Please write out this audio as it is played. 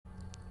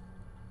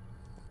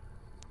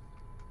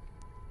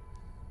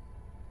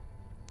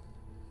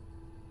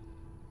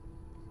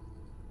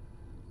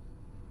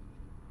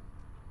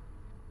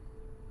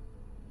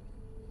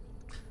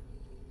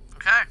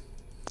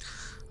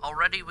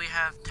already we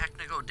have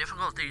technical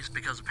difficulties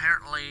because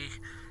apparently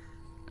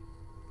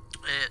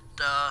it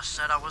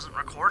said I wasn't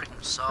recording,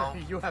 so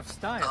You have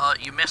style.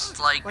 you missed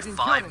like But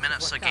 5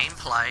 minutes of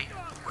gameplay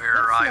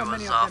where I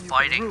was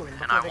fighting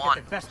and I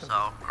won,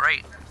 so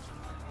great.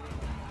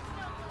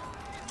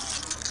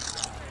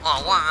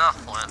 Oh, what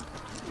enough one.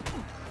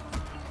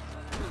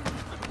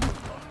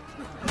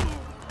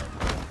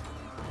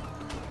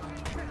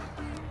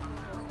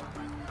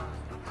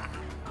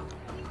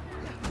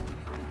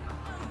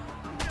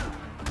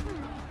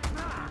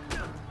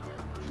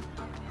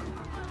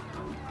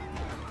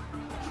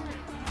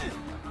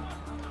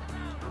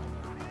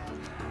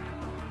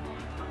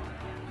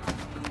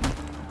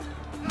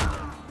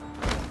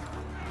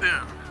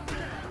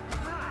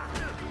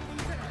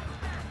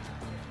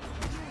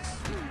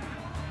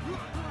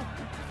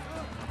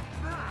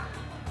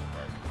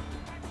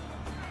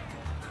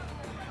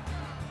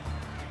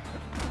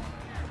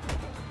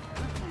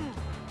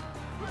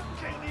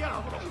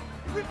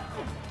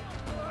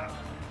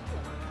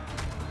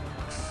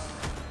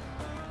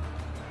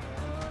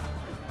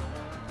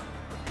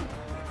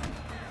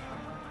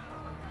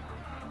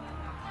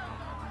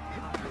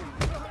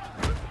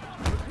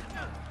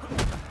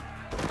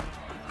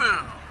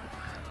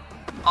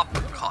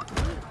 Uppercut.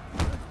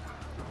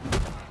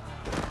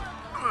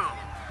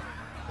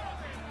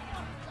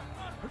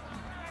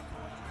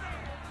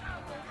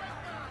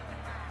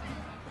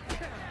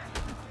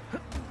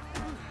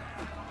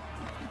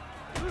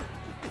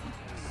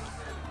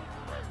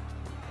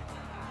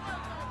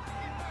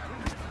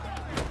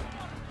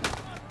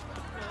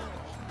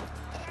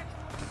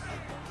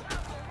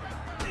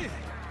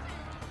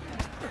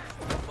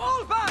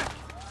 Fall back!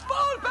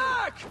 Fall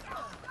back!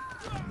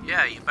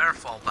 Yeah, you better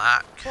fall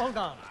back. Hold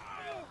on.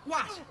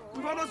 What?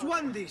 We've almost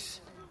won this.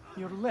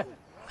 Your lip.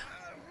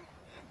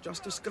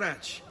 Just a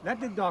scratch.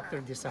 Let the doctor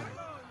decide.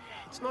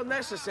 It's not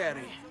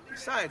necessary.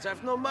 Besides,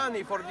 I've no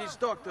money for this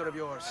doctor of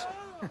yours.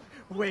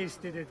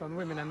 Wasted it on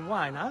women and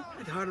wine, huh?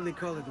 I'd hardly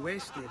call it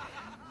wasted.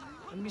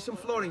 Lend me some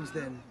florins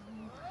then.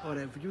 Or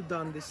have you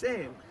done the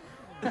same?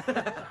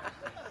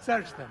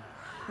 Search them.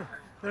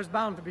 There's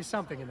bound to be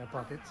something in their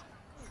pockets.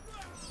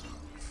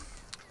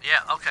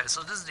 Yeah, okay,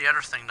 so this is the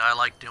other thing that I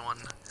like doing.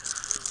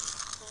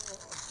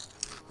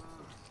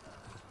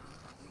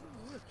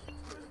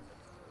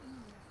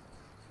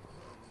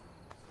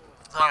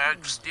 So I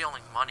like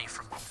stealing money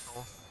from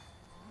people.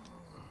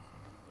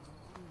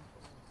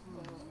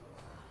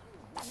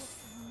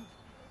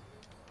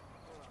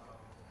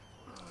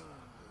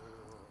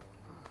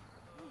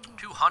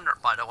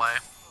 $200, by the way.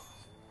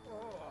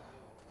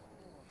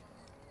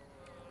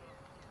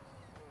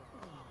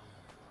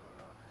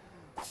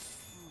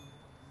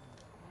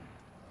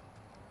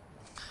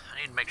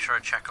 I need to make sure I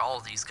check all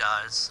of these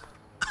guys.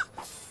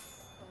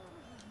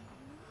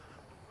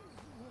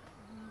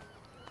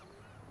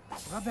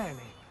 Va bene.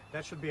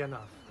 That should be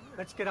enough.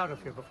 Let's get out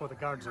of here before the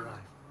guards arrive.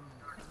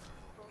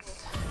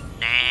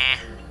 Nah.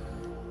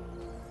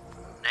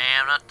 Nah,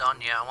 I'm not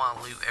done yet. I want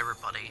to loot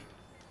everybody.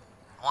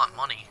 I want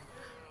money.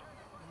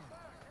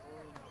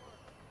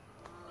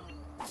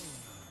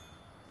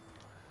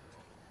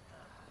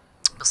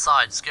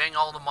 Besides, getting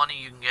all the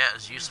money you can get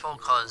is useful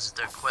because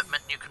the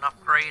equipment you can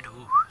upgrade,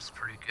 ooh, is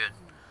pretty good.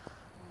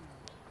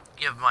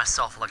 Give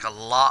myself like a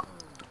lot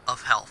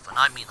of health, and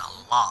I mean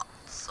a lot,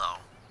 so.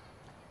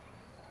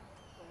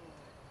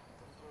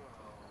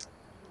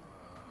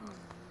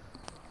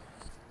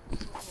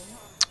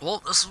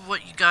 Well, this is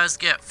what you guys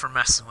get for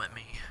messing with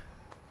me.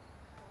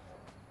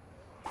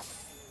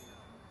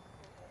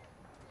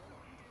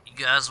 You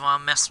guys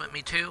want to mess with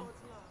me too?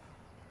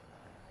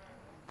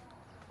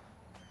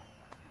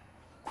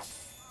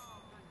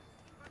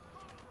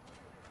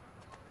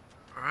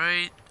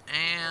 Right,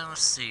 and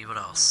let's see, what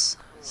else?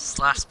 This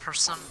last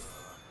person.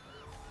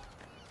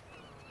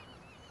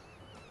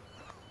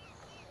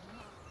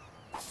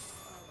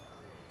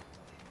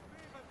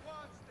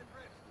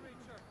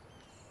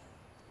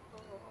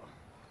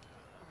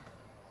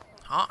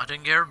 Oh, I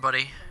didn't get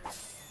everybody.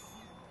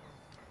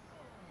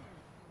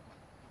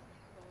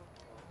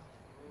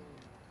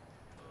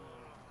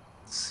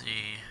 Let's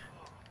see.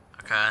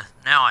 Okay,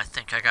 now I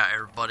think I got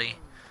everybody.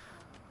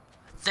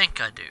 I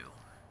think I do.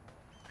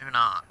 Maybe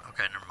not.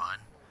 Okay, never mind.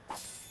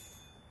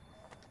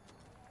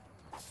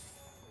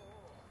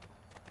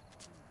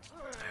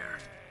 There.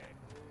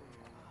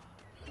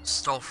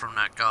 Stole from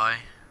that guy.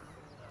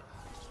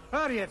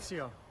 Hurry,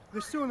 Ezio.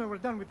 The sooner we're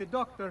done with the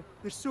doctor,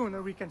 the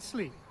sooner we can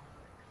sleep.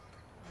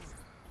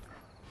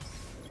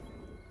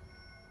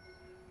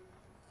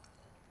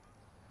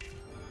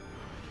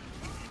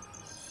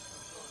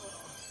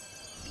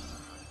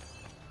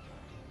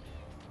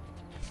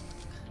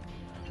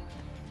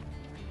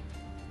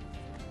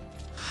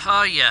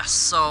 Yes,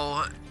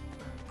 so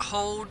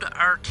hold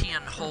RT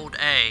and hold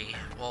A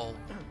will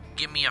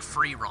give me a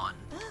free run.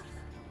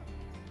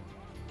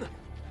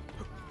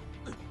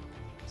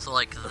 So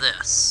like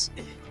this.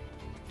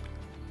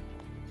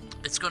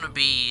 It's going to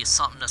be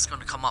something that's going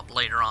to come up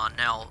later on.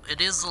 Now,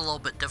 it is a little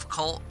bit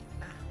difficult.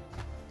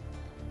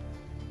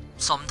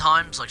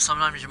 Sometimes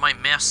you might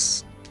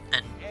miss,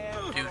 and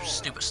do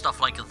stupid stuff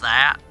like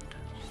that.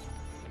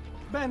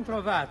 Ben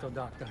trovato,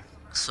 Doctor.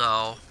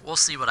 So, we'll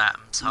see what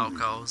happens, how it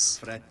goes.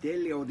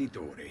 Fratelli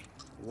Auditori,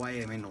 why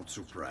am I not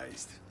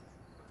surprised?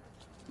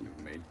 You've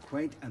made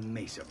quite a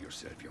mess of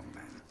yourself, young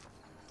man.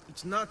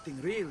 It's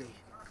nothing, really.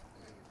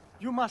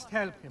 You must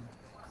help him.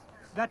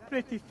 That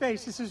pretty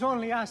face is his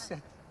only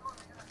asset.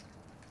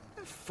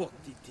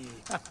 Fottiti.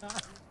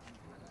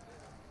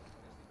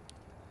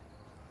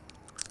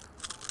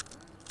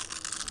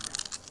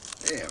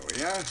 There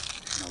we are.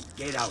 Now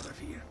get out of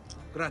here.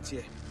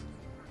 Grazie.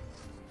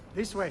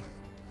 This way.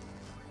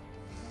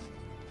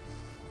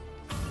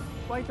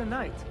 Quite a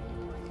night.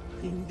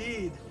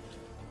 Indeed.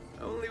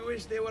 I only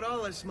wish they were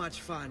all as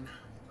much fun.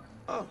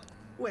 Oh,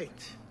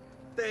 wait.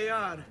 They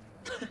are.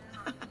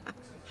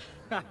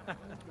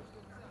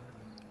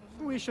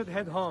 We should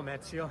head home,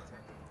 Ezio.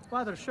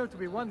 Father's sure to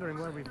be wondering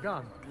where we've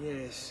gone.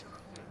 Yes.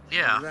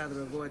 Yeah. I'd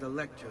rather avoid a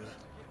lecture.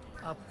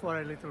 Up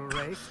for a little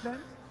race, then?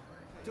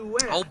 To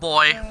where? Oh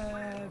boy.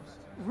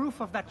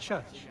 Roof of that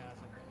church.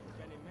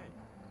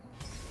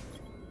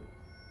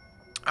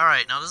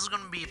 Alright, now this is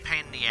gonna be a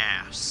pain in the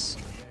ass.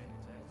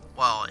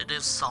 Well, it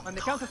is something. On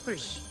the count of 3.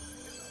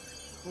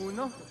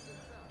 1,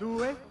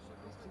 2,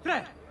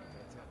 3.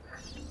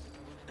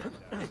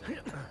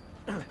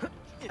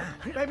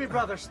 Baby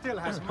brother still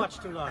has much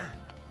to learn.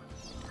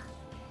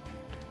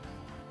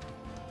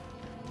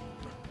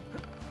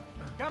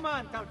 Come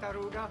on,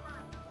 Tartaruga.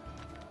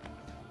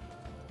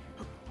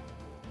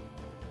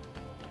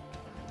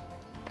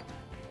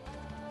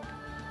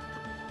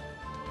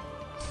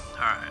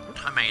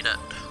 Alright, I made it.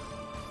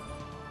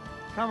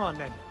 Come on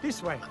then,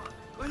 this way.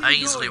 I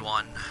easily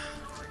won.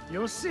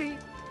 You'll see.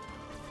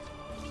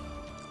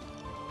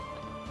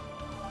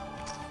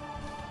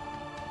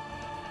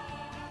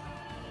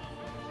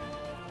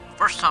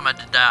 First time I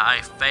did that,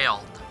 I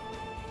failed.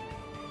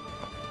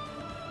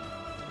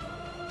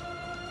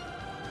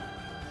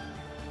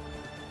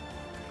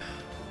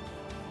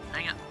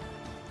 Dang it.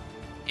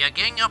 Yeah,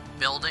 getting up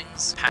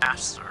buildings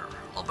past are a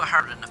little bit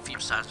harder than a few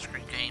Assassin's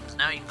Creed games.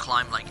 Now you can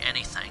climb like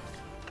anything.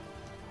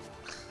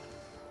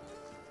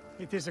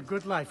 It is a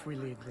good life we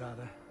lead,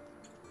 brother.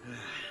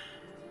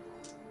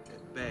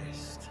 At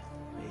best,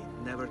 may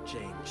it never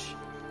change.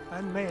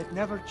 And may it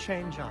never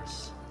change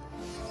us.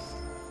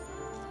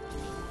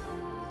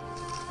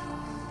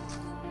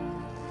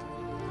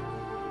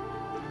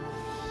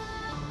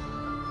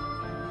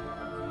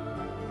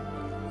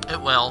 It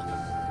will.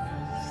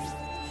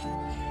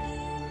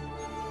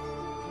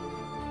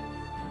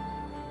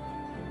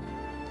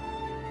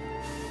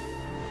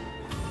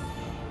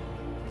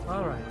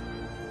 All right.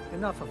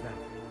 Enough of that.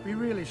 We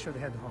really should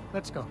head home.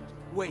 Let's go.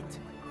 Wait.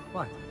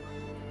 What?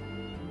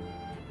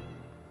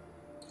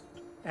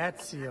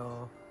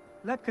 Ezio,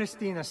 let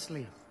Christina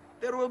sleep.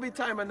 There will be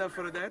time enough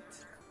for that.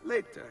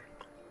 Later.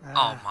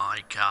 Oh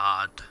my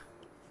god.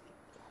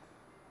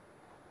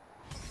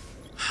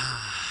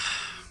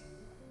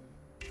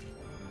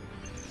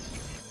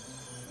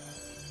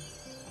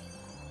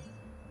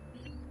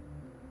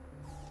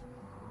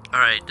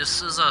 Alright,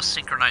 this is a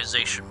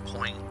synchronization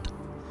point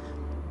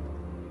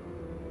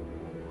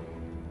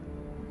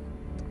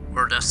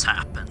where this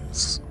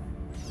happens.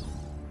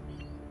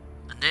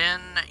 And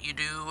then you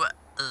do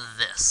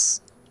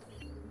this.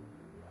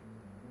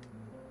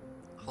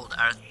 Hold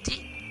RT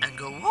and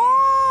go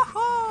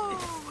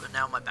woohoo! And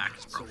now my back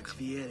is So it's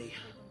broken. Vieri.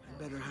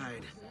 Better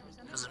hide.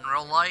 Because in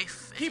real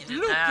life, if Keep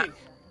you did that, looking!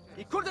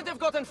 He couldn't have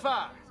gotten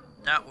far!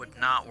 that would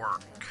not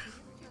work.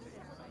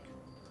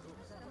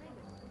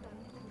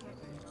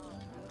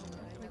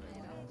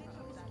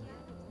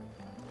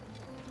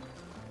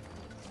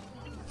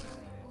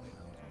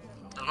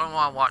 I don't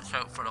want to watch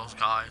out for those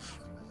guys.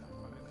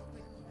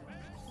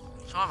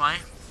 So am I.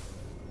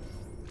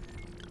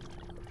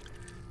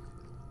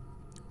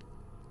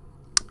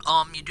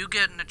 You do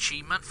get an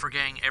achievement for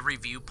getting every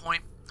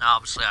viewpoint. Now,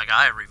 obviously, I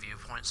got every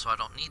viewpoint, so I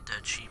don't need the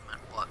achievement,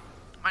 but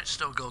I might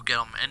still go get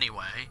them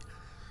anyway.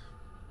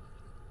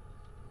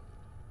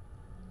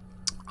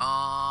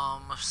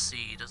 Let's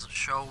see. Does it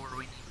show where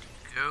we need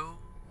to go?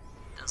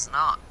 It does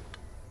not.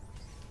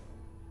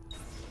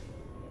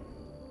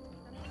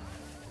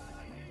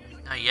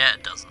 Yeah,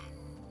 it doesn't.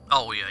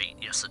 Oh, yeah,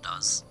 yes it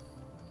does.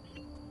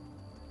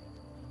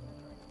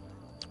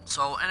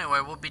 So, anyway,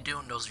 we'll be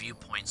doing those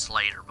viewpoints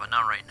later, but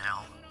not right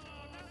now.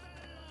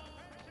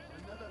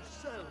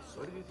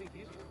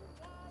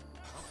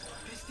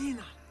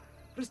 Christina!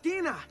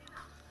 Christina!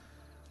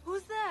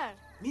 Who's there?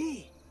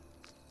 Me!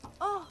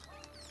 Oh,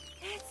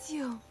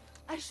 Ezio.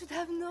 I should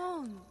have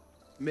known.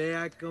 May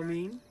I come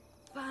in?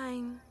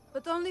 Fine,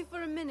 but only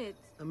for a minute.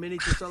 A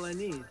minute is all I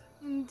need.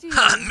 Indeed.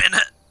 A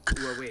minute!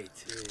 Well, wait.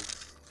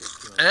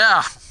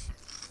 Yeah!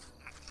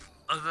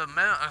 A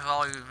minute is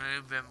all you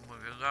need, then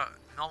you got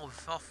no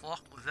tough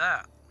luck with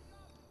that.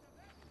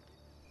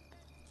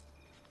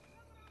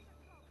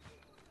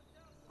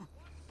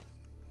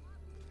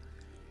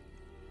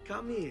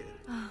 Come here.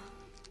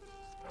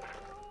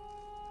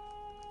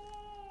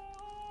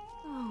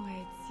 Oh,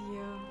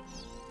 Ezio.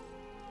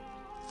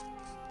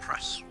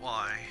 Press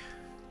Y.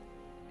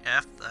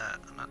 F that.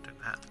 I'm not doing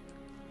that.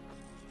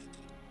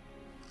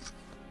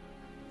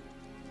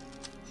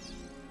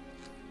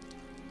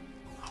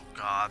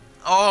 god.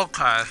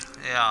 Okay,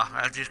 yeah,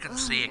 as you can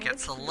see, it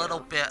gets a little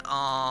bit,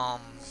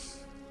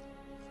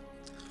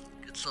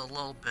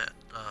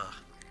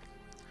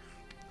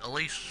 at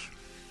least,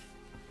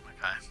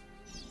 okay.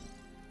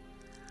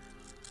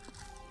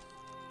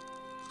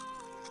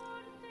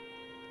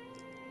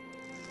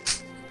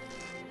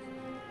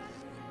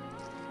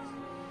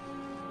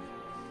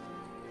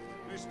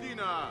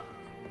 Christina!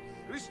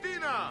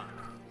 Christina!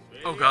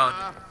 Oh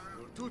god.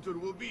 Your tutor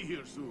will be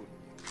here soon.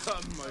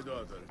 Come, my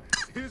daughter.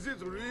 Is it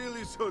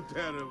really so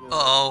terrible?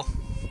 Uh-oh.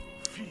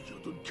 Figlio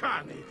d'un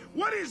cane!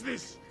 What is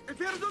this?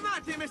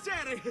 Perdonate,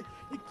 messere!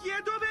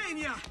 Chiedo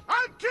venia!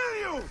 I'll kill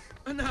you!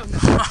 No,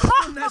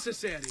 not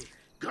necessary.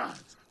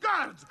 Guards!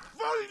 Guards!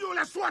 Voglio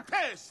la sua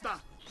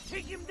testa!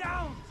 Take him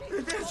down!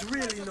 There's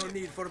really no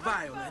need for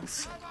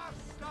violence.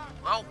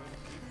 Well,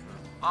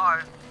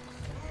 bye.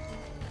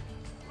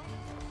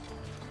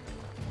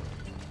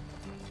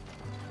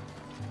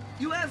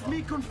 You have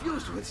me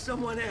confused with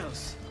someone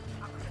else.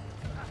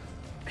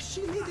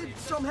 She needed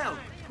some help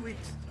with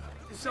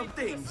some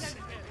things.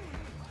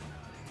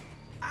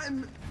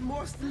 I'm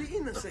mostly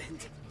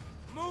innocent.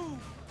 Move!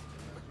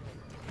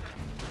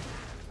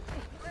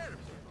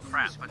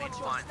 Crap, I need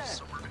to find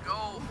somewhere to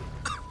go.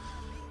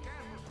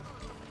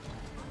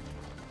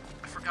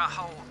 I forgot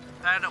how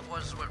bad it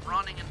was with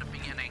running in the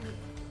beginning.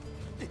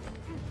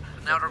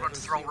 And now they're going to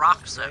throw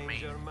rocks at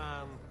me.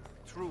 Man,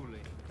 truly.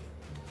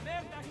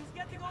 Merda, he's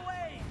getting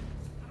away!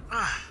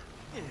 I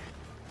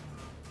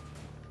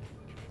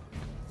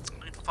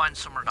need to find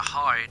somewhere to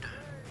hide.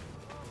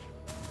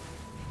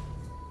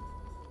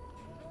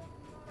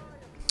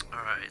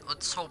 Alright,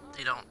 let's hope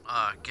they don't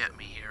get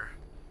me here.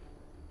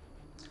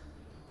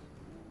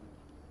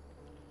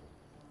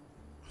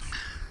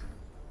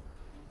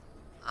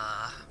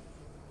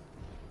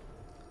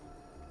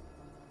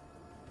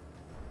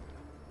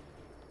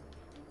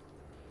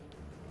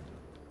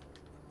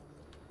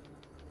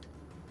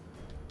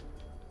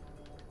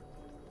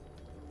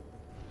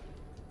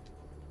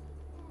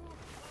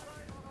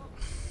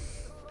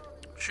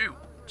 Shoot,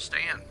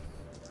 stand.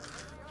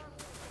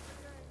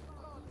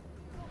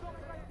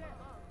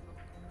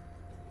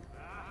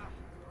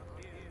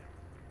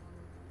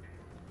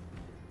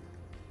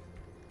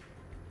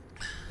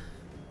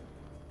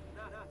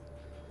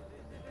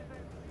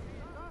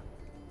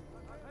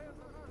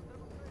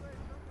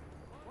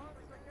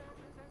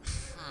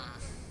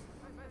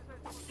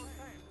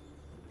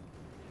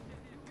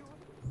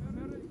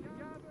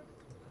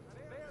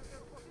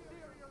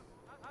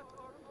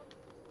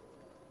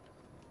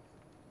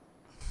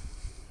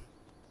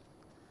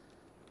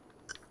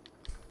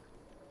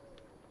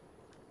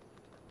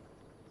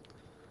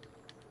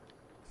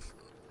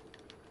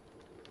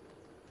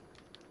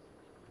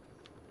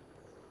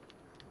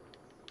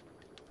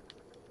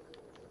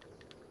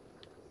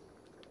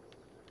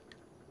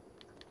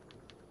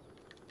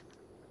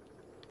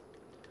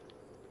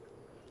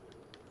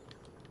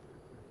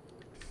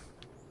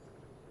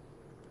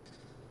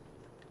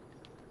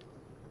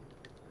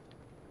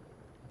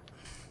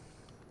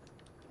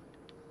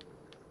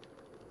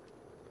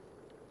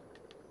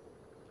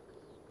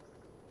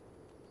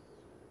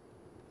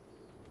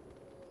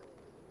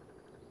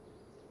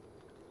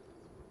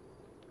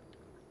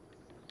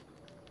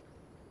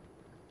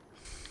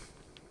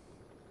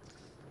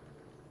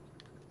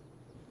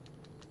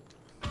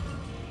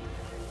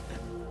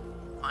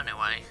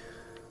 Anyway,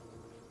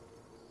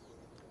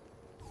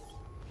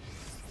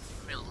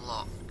 let me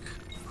look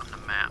on the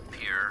map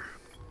here.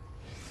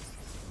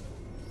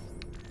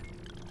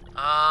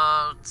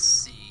 Let's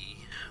see.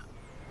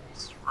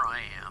 This is where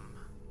I am.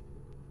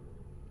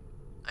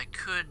 I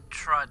could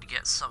try to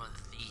get some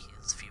of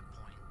these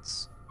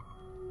viewpoints.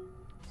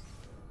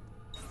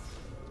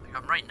 Like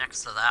I'm right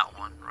next to that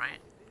one,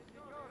 right?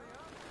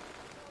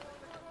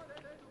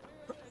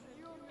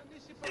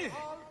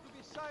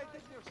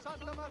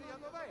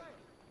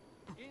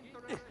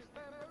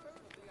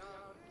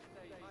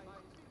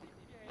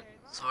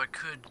 So I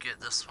could get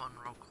this one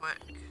real quick.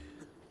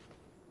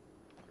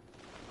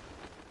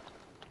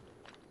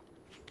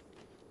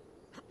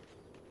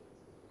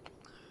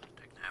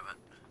 Didn't have it.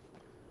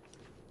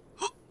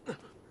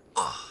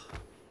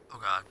 Oh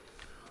god.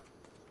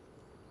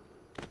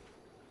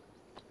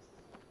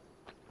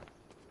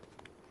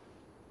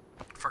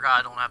 Forgot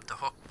I don't have the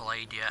hook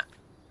blade yet.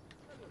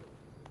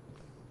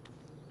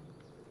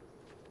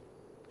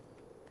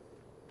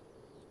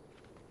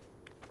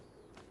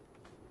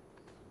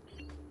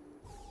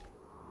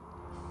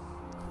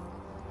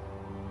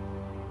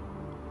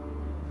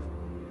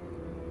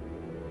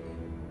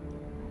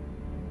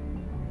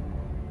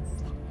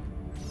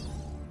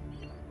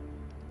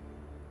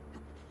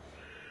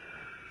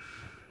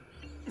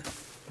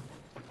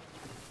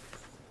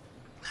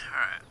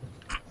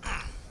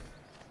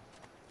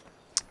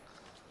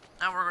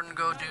 Now we're gonna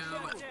go do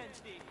the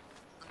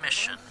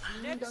mission.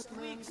 Next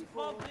week's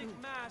public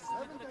mass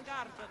with the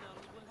cardinal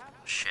will have...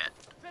 Shit.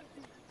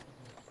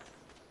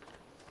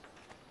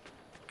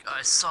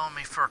 Guy saw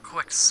me for a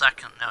quick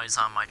second, now he's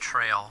on my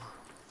trail.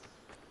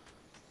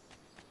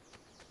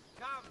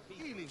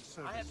 healing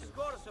I have services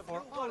scores of for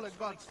new all the works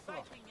gods' flock.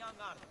 exciting young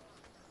artists.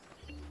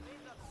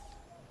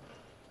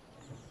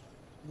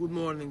 Good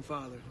morning,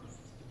 Father.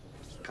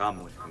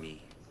 Come with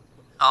me.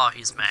 Oh,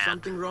 he's mad.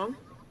 Something wrong?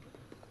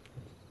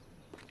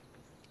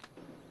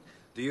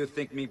 Do you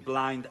think me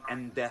blind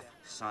and deaf,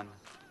 son?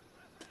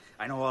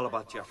 I know all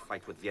about your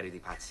fight with Vieri di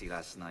Pazzi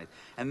last night.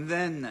 And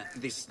then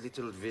this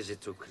little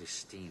visit to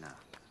Christina.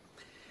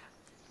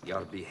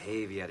 Your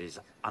behavior is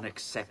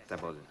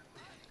unacceptable.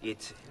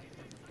 It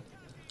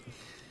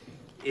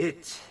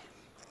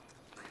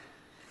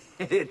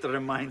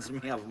reminds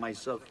me of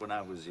myself when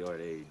I was your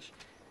age.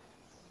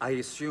 I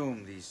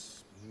assume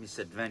these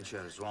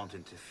misadventures won't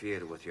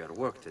interfere with your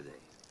work today.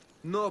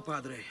 No,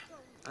 Padre.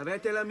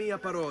 Avete la mia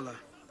parola.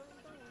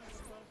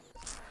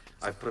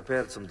 I've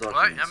prepared some Right,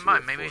 documents never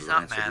mind, here maybe for he's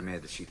not Lorenzo mad. de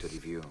Medici to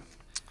review.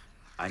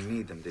 I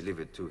need them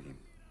delivered to him.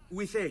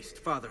 With haste,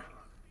 Father.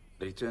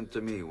 Return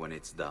to me when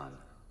it's done.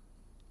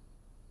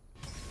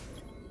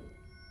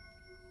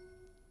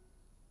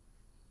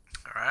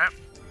 Alright.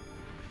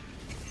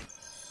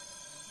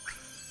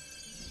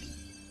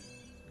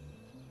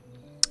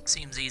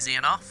 Seems easy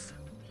enough.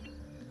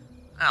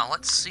 Now,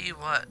 let's see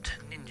what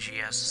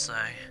Ninja has to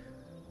say.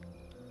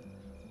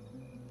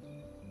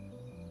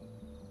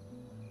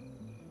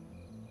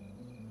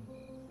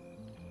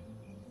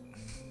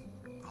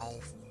 Oh,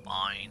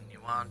 fine. You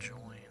wanna join?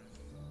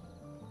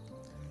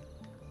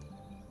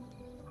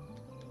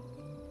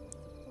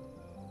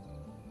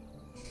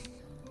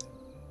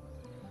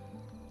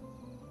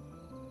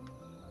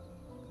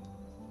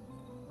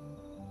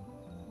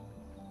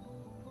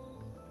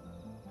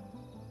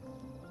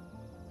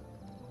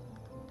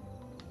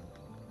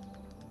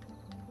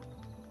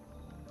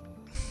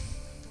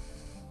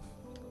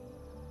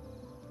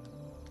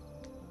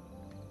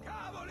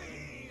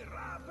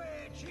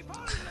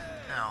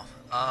 Now,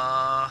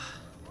 I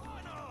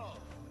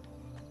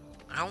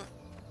don't.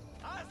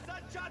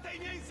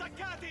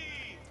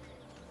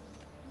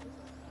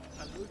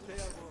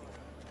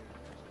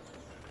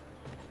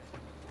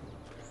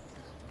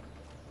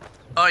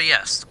 Oh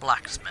yes, the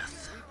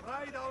blacksmith.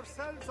 Pride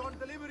ourselves on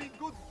delivering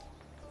goods.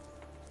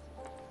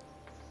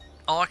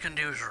 All I can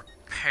do is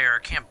repair. I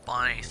can't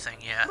buy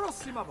anything yet.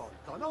 Prossima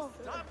volta, no?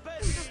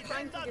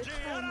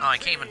 Oh, I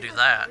can't even do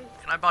that.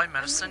 Can I buy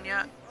medicine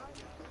yet?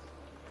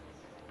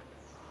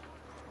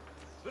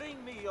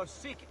 Bring me your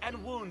sick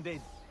and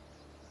wounded.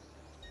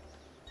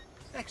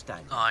 Next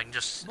time. Oh, I can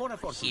just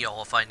heal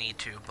if I need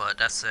to, but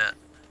that's it.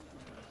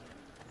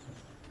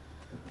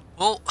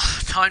 Well,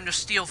 time to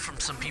steal from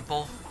some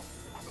people.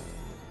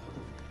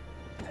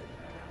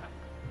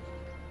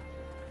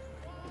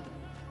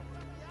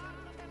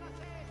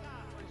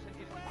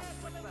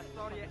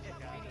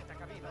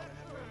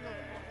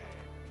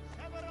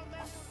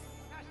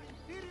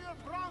 Inferior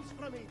bronze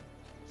from it,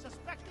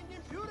 suspecting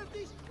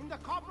impurities in the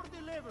copper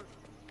delivered.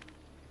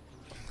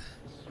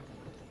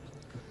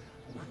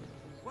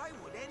 Why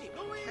would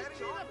anyone Luigi,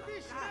 carry on the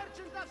fish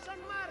merchant of San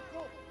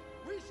Marco,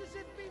 wishes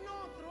it be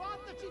known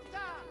throughout the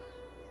città.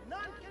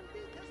 None can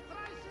beat his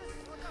prices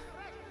for the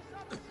freshness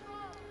of his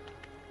smoke.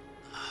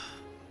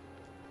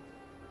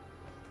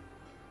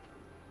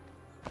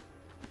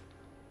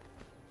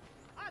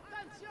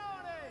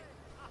 Attenzione!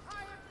 A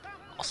higher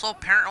company. Also,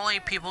 apparently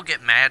people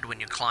get mad when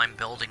you climb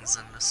buildings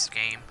in this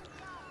game.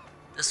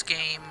 This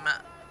game,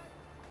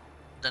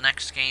 the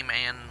next game,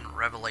 and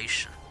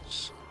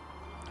Revelations.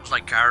 There's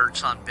like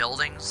guards on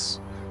buildings.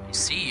 They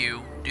see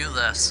you do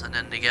this, and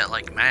then they get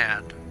like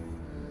mad.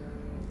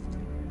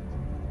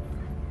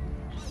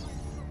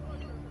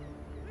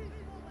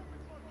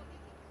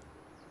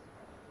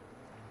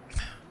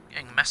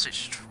 Getting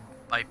messaged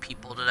by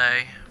people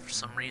today for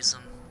some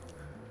reason.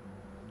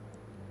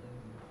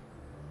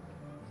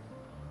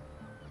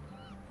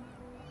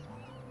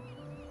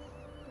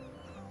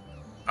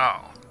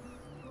 Oh.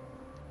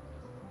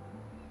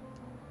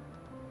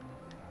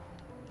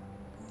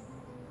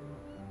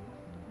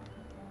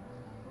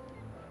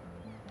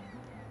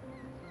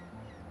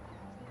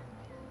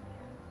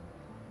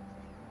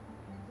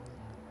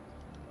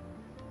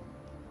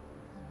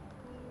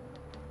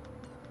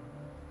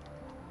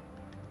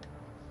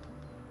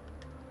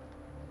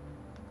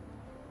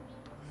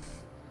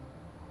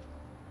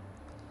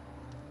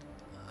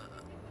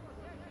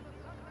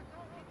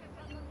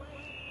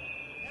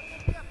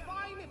 Be a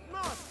fine if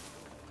not.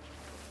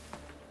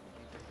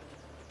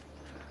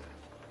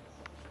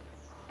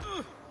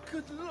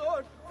 Good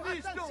Lord,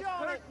 please don't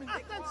hurt me.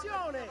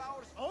 Attenzione!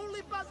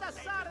 Only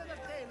Baldassare the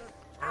tailor.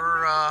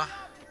 Or,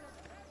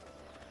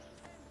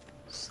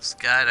 what's this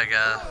guy that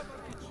got?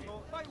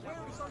 My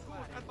wares are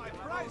good and my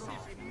prices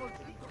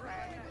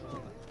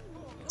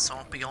So I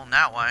won't be going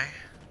that way.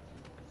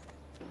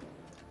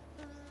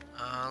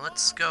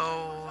 Let's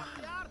go.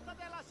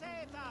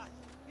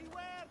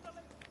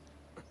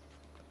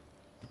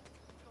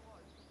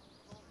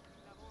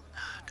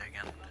 Dang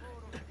it.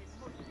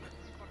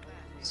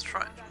 Let's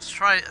try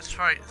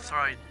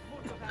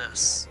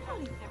this.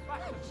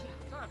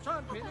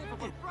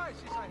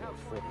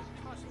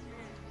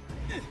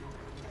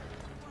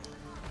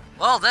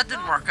 Well, that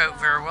didn't work out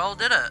very well,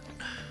 did it?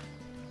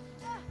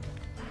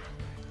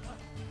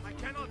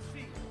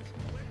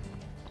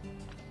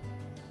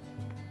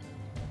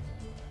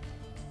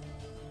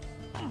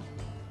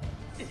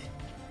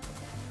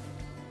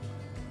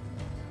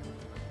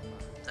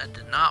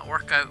 not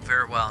work out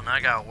very well, and I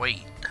gotta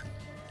wait.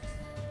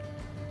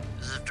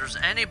 Because if there's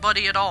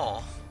anybody at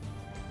all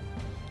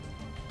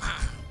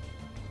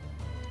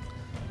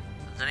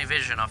with any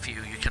vision of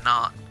you, you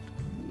cannot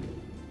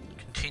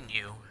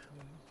continue.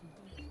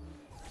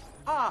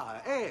 Ah,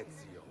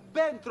 Ezio,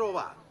 ben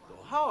trovato.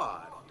 How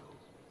are you?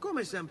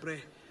 Come sempre.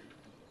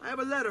 I have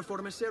a letter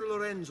for Messer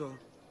Lorenzo.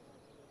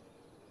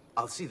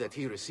 I'll see that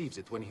he receives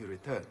it when he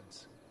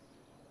returns.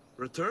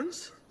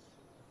 Returns?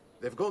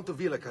 They've gone to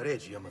Villa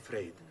Careggi, I'm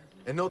afraid,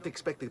 and not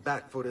expected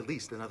back for at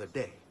least another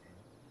day.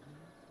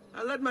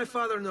 I'll let my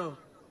father know.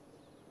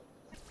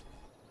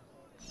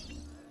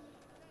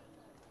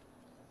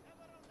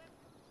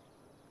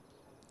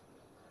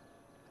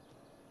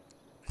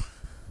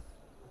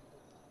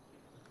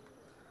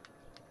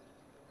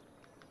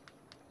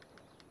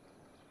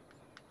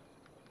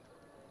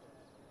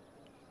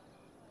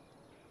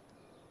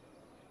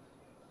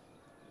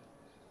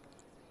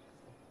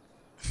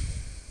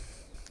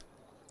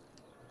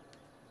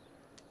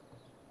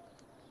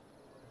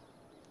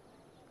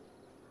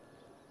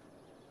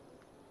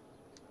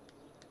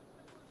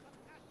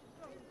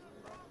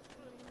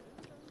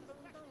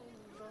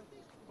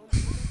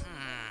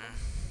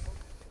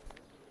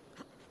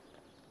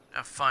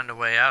 Gotta find a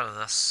way out of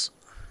this.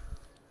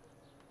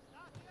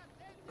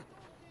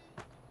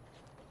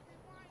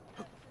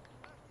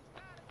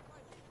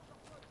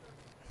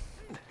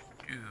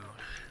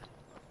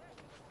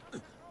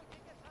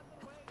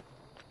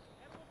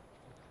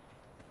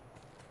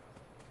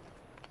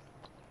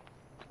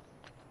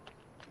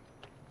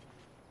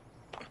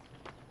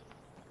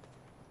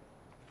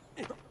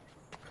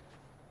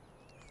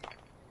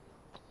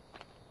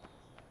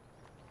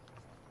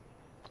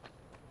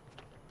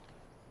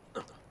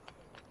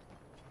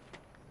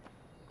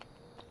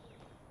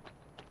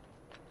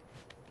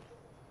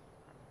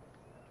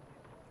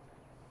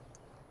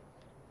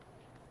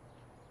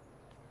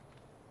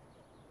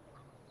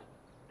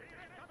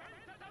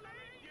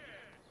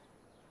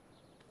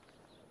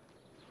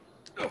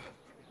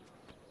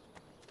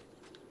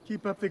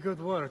 Keep up the good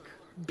work.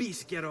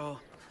 Bisquero.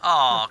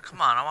 Oh,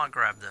 come on, I want to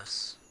grab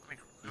this. Let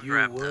me You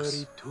grab worry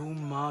this. too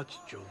much,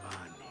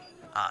 Giovanni.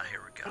 Ah, here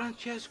we go.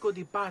 Francesco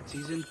Di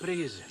Pazzi's in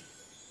prison.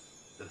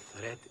 The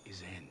threat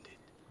is ended.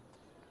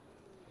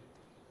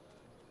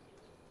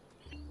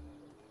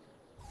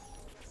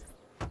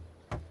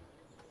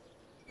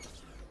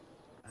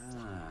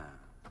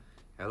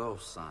 Hello,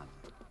 son.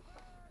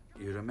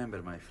 You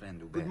remember my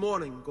friend Uber? Good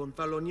morning,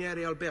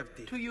 Gonfaloniere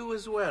Alberti. To you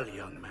as well,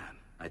 young man.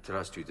 I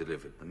trust you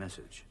delivered the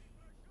message.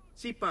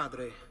 Si,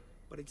 padre.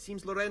 But it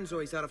seems Lorenzo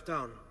is out of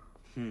town.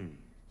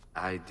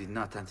 I did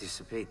not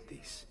anticipate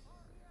this.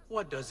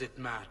 What does it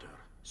matter?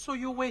 So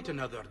you wait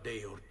another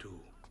day or two.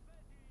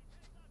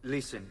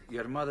 Listen,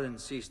 your mother and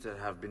sister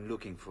have been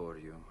looking for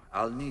you.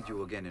 I'll need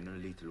you again in a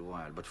little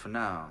while, but for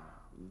now,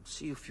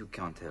 see if you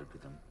can't help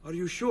them. Are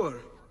you sure?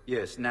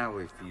 Yes, now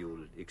if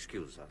you'll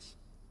excuse us.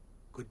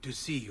 Good to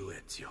see you,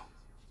 Ezio.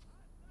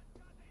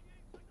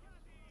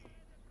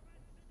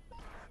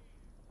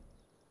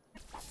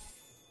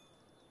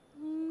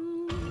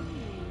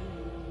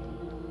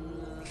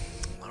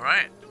 All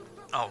right.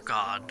 Oh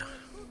God.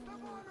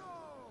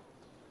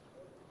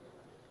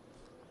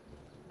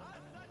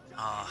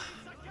 I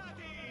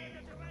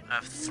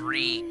have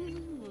 3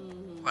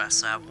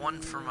 quests. I have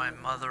one for my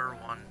mother,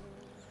 one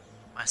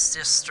my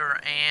sister,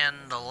 and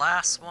the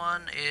last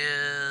one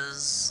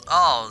is...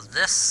 oh,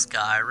 this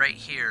guy right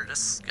here.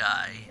 This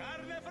guy.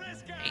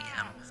 Hate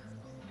him.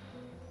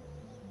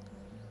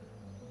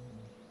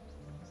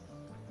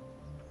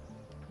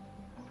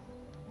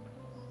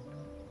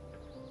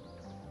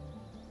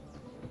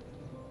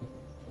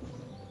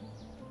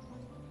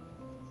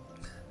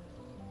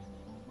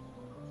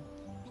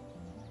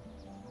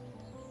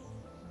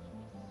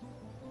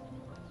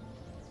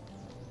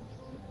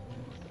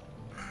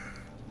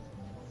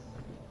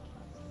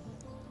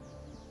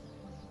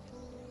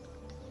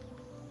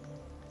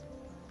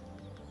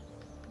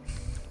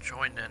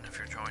 Join in if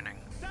you're joining.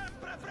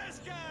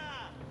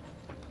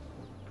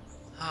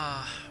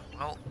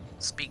 Well,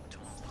 speak to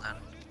him then.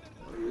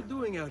 What are you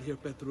doing out here,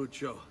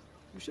 Petruccio?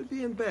 You should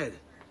be in bed.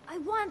 I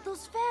want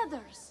those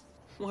feathers.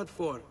 What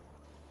for?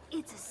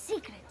 It's a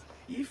secret.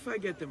 If I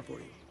get them for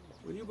you,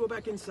 will you go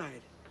back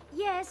inside?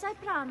 Yes, I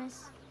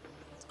promise.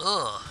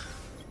 Ugh.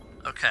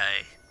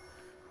 Okay.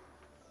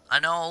 I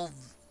know...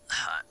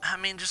 I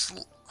mean, just...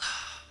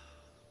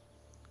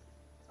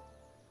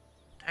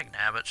 Dang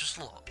nabbit, just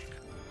look.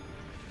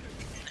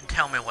 And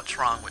tell me what's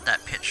wrong with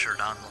that picture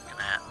that I'm looking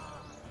at.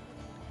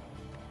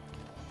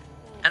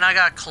 And I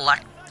gotta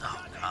collect...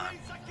 oh, God.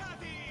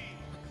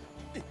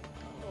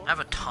 I have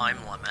a time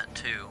limit,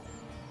 too.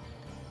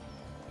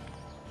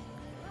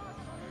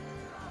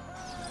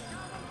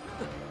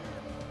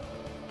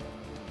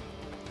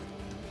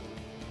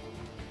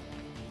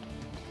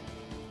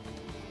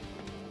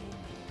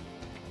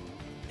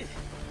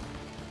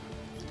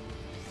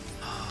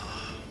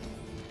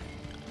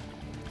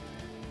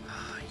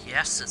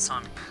 Yes, it's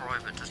on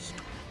private. Just...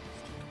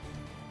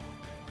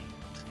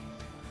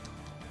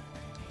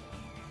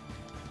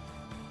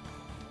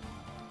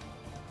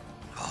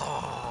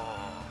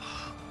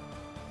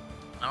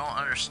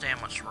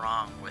 understand what's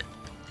wrong with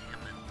him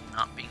and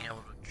not being able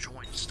to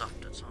join stuff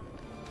that's on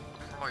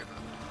private.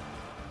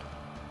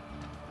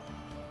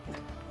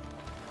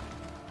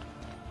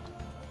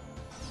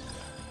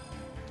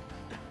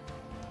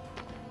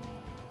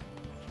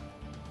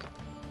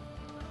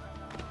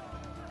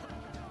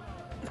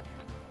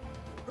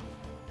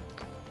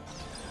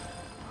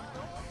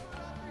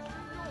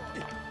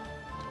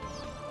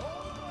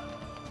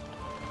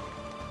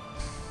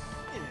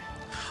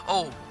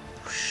 Oh,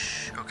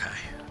 okay.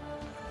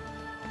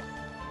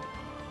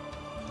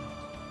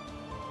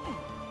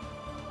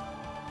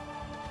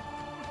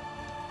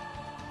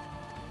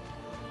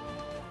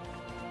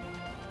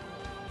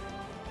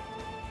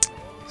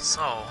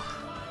 So,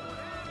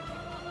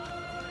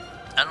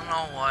 I don't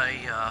know why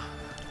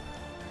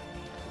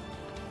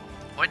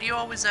do you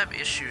always have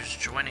issues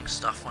joining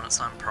stuff when it's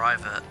on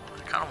private? I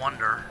kind of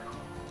wonder.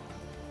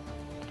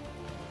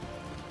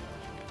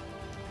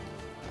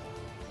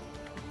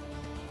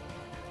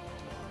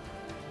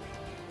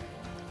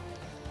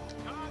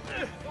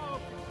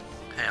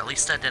 Okay, at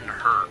least that didn't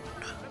hurt.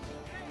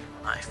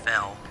 I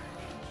fell.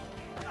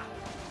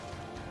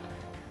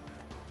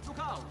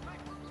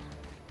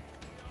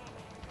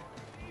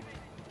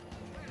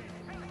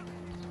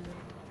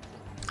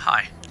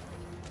 Hi.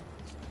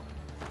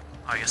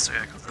 I guess I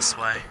gotta go this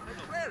way.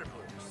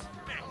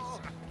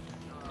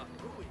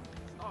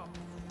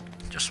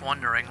 Just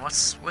wondering,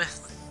 what's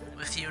with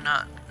you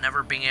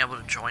never being able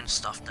to join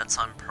stuff that's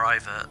on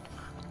private?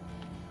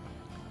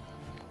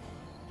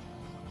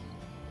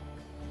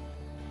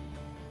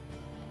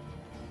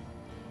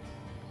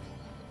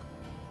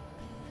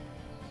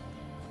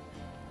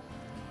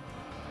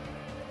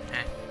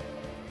 Okay.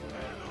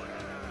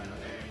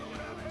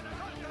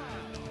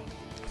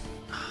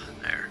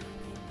 There.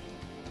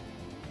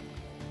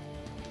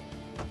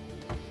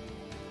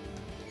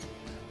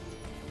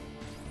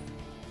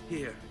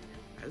 Here,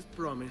 as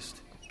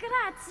promised.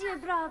 Grazie,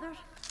 brother.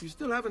 You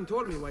still haven't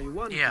told me why you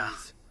want Yeah.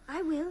 these.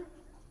 I will.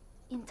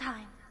 In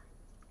time.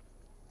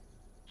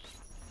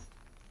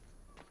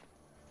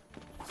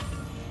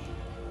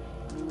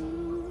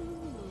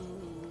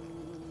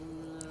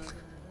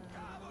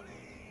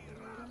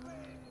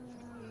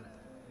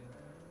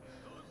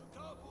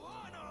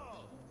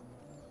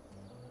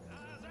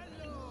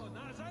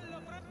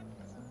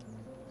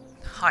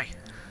 Hi.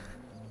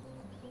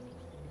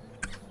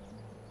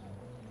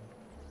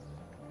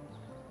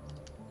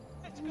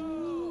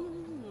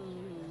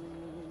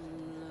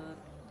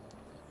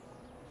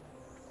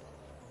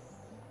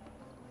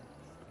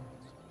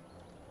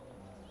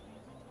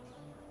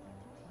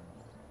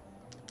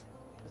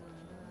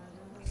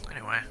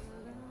 Anyway.